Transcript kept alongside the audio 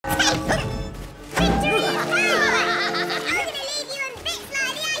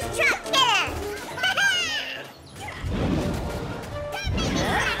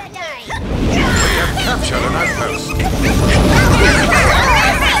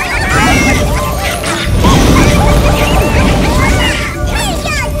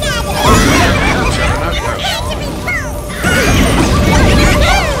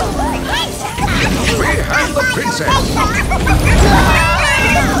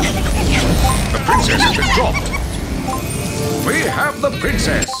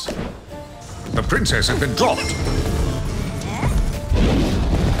princess! The princess has been dropped!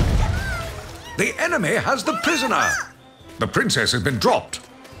 The enemy has the prisoner! The princess has been dropped!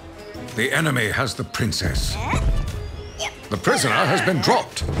 The enemy has the princess. The prisoner has been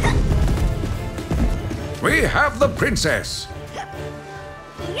dropped! We have the princess!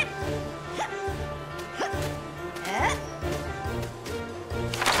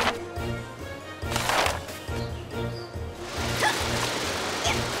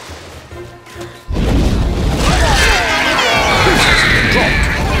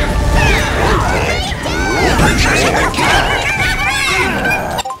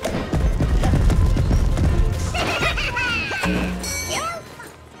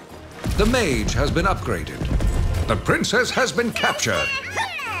 The mage has been upgraded. The princess has been captured.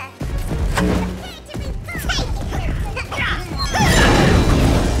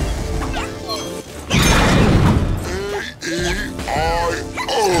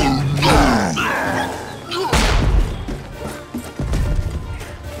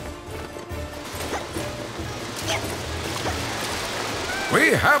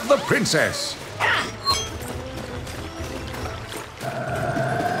 We have the princess.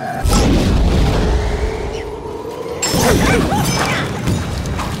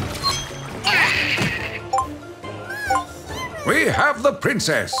 We have the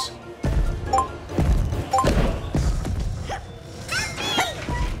princess.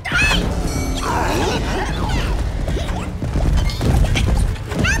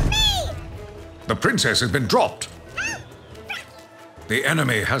 The princess has been dropped. The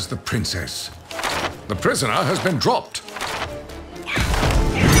enemy has the princess. The prisoner has been dropped. The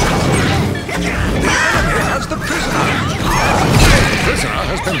enemy has the prisoner. The prisoner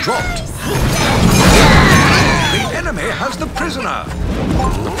has been dropped. The enemy has the prisoner.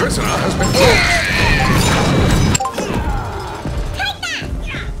 The prisoner has been dropped.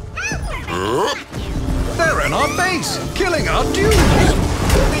 They're in our base, killing our dudes.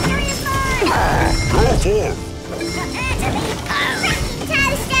 Go for!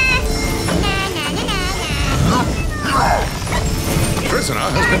 The prisoner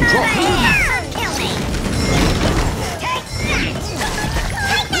has been dropped.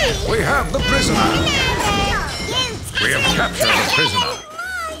 We have the prisoner. We have captured the prisoner.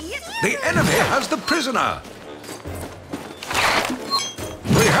 The enemy has the prisoner.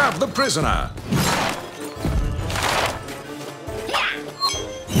 We have the prisoner.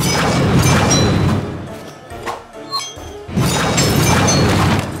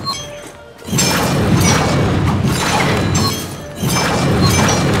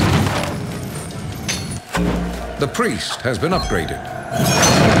 The priest has been upgraded.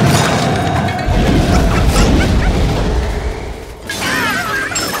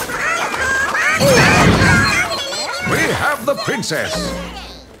 We have the princess.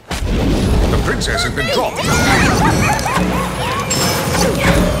 The princess has been dropped. It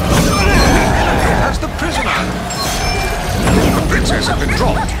has the prisoner. The princess has been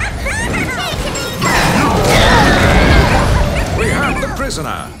dropped. We have the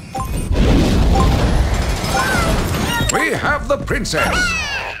prisoner. We have the princess.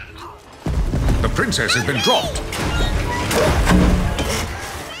 The princess has been dropped.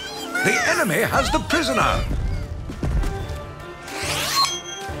 The enemy has the prisoner.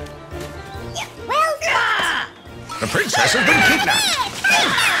 The princess has been kidnapped.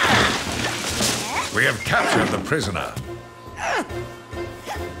 We have captured the prisoner.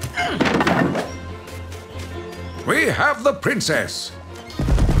 We have the princess.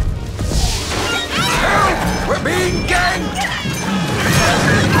 Help! We're being ganked!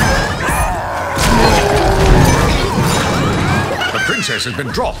 The princess has been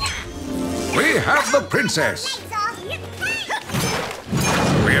dropped. We have the princess.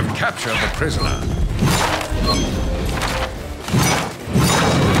 We have captured the prisoner.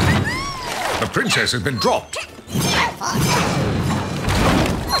 The princess has been dropped.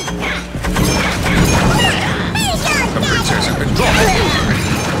 The princess has been dropped.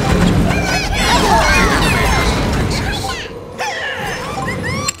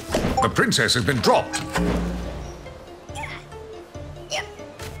 The princess has been dropped.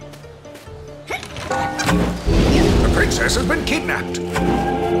 The princess has been kidnapped.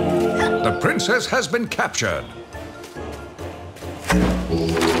 The princess has been captured.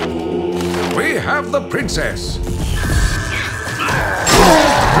 We have the princess. The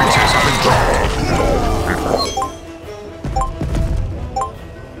princess has been dropped.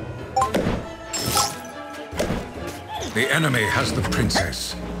 The enemy has the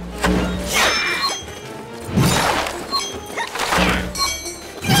princess.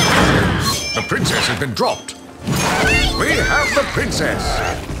 The princess has been dropped. We have the princess.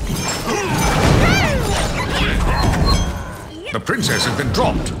 The princess has been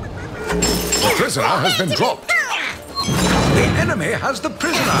dropped. The prisoner has been dropped. The enemy has the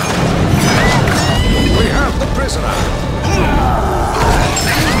prisoner. We have the prisoner.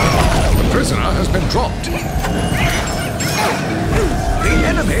 The prisoner has been dropped. The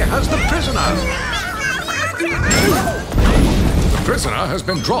enemy has the prisoner. The prisoner has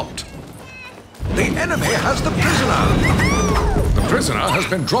been dropped. The enemy has the prisoner. The prisoner has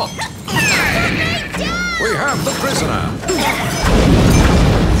been dropped. We have the prisoner.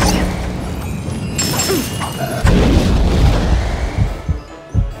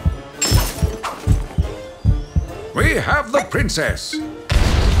 We have the princess.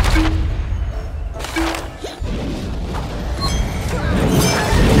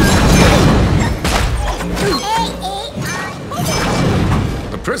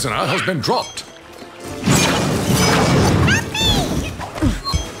 The prisoner has been dropped.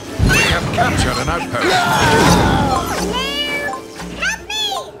 We have captured an outpost.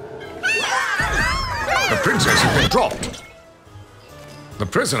 The princess has been dropped. The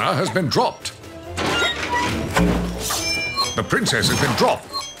prisoner has been dropped. The princess has been dropped.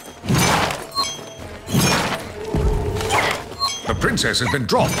 The princess has been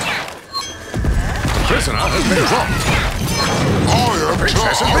dropped. The prisoner has been dropped. The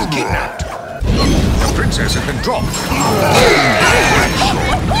princess has been kidnapped. The princess has been dropped.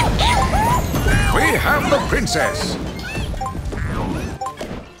 We have the princess.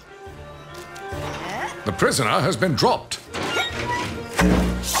 The prisoner has been dropped.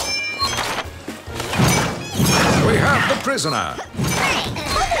 We have the prisoner. The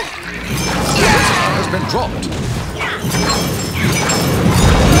prisoner has been dropped.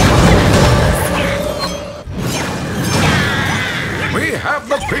 We have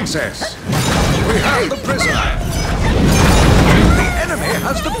the princess. We have the prisoner. The enemy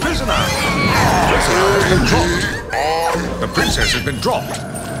has the prisoner. The prisoner has been dropped. The princess has been dropped.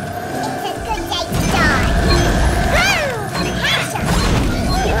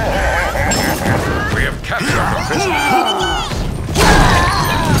 We have captured the prisoner.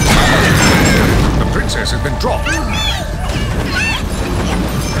 The princess has been dropped.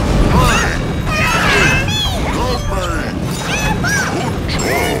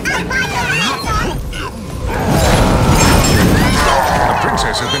 The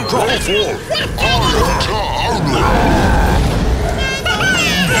princess has been dropped.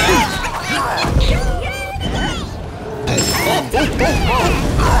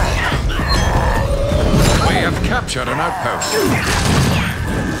 We have captured an outpost.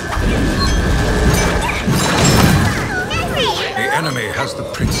 The enemy has the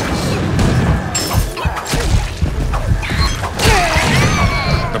princess.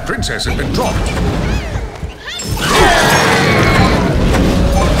 The princess has been dropped.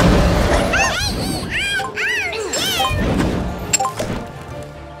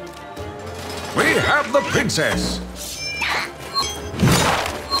 We have the princess.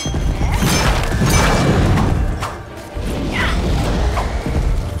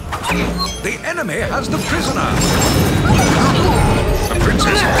 The enemy has the prisoner. The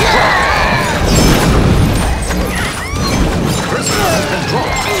princess has been dropped. The prisoner has been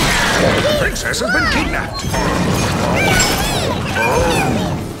dropped. The princess has been kidnapped.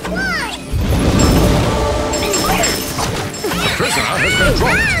 The prisoner has been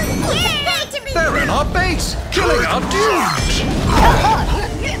dropped. They're in our base, killing our dudes.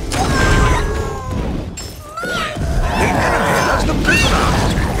 The enemy has the prisoner.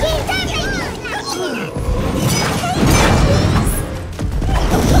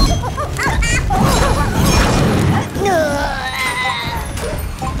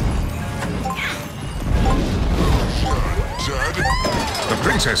 The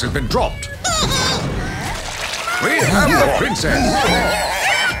princess has been dropped. We have the princess.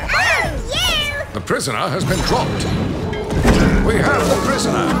 The prisoner has been dropped. We have the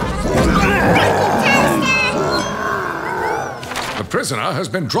prisoner. The prisoner has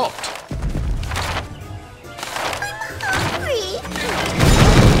been dropped.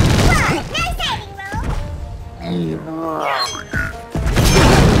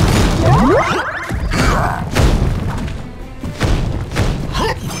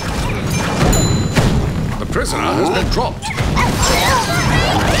 The prisoner has been dropped.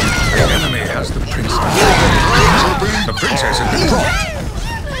 The enemy has the princess. The princess has been dropped.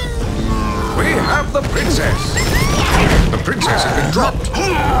 We have the princess. The princess has been dropped.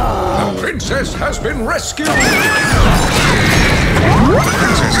 The princess has been rescued. The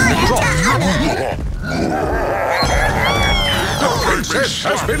princess has been dropped. The princess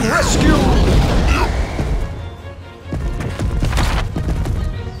has been rescued.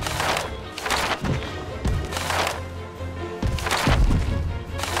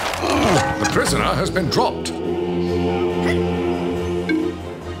 prisoner has been dropped.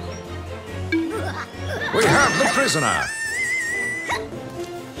 We have the prisoner.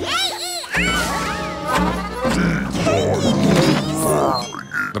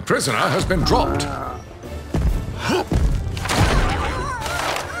 The prisoner has been dropped.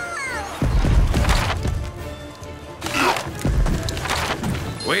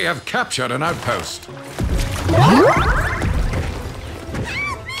 We have captured an outpost.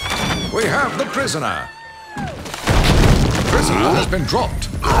 We have the prisoner. The prisoner has been dropped.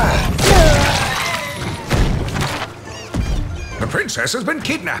 The princess has been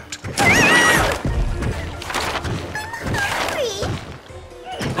kidnapped. The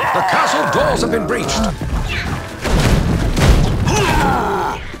castle doors have been breached.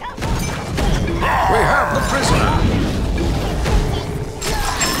 We have the prisoner.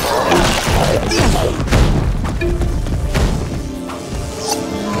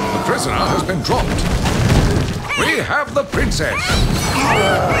 The prisoner has been dropped. We have the princess.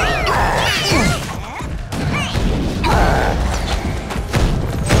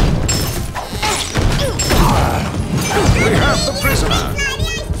 We have the prisoner.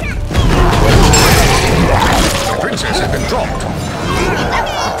 The princess has been dropped.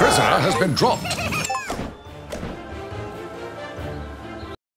 The prisoner has been dropped.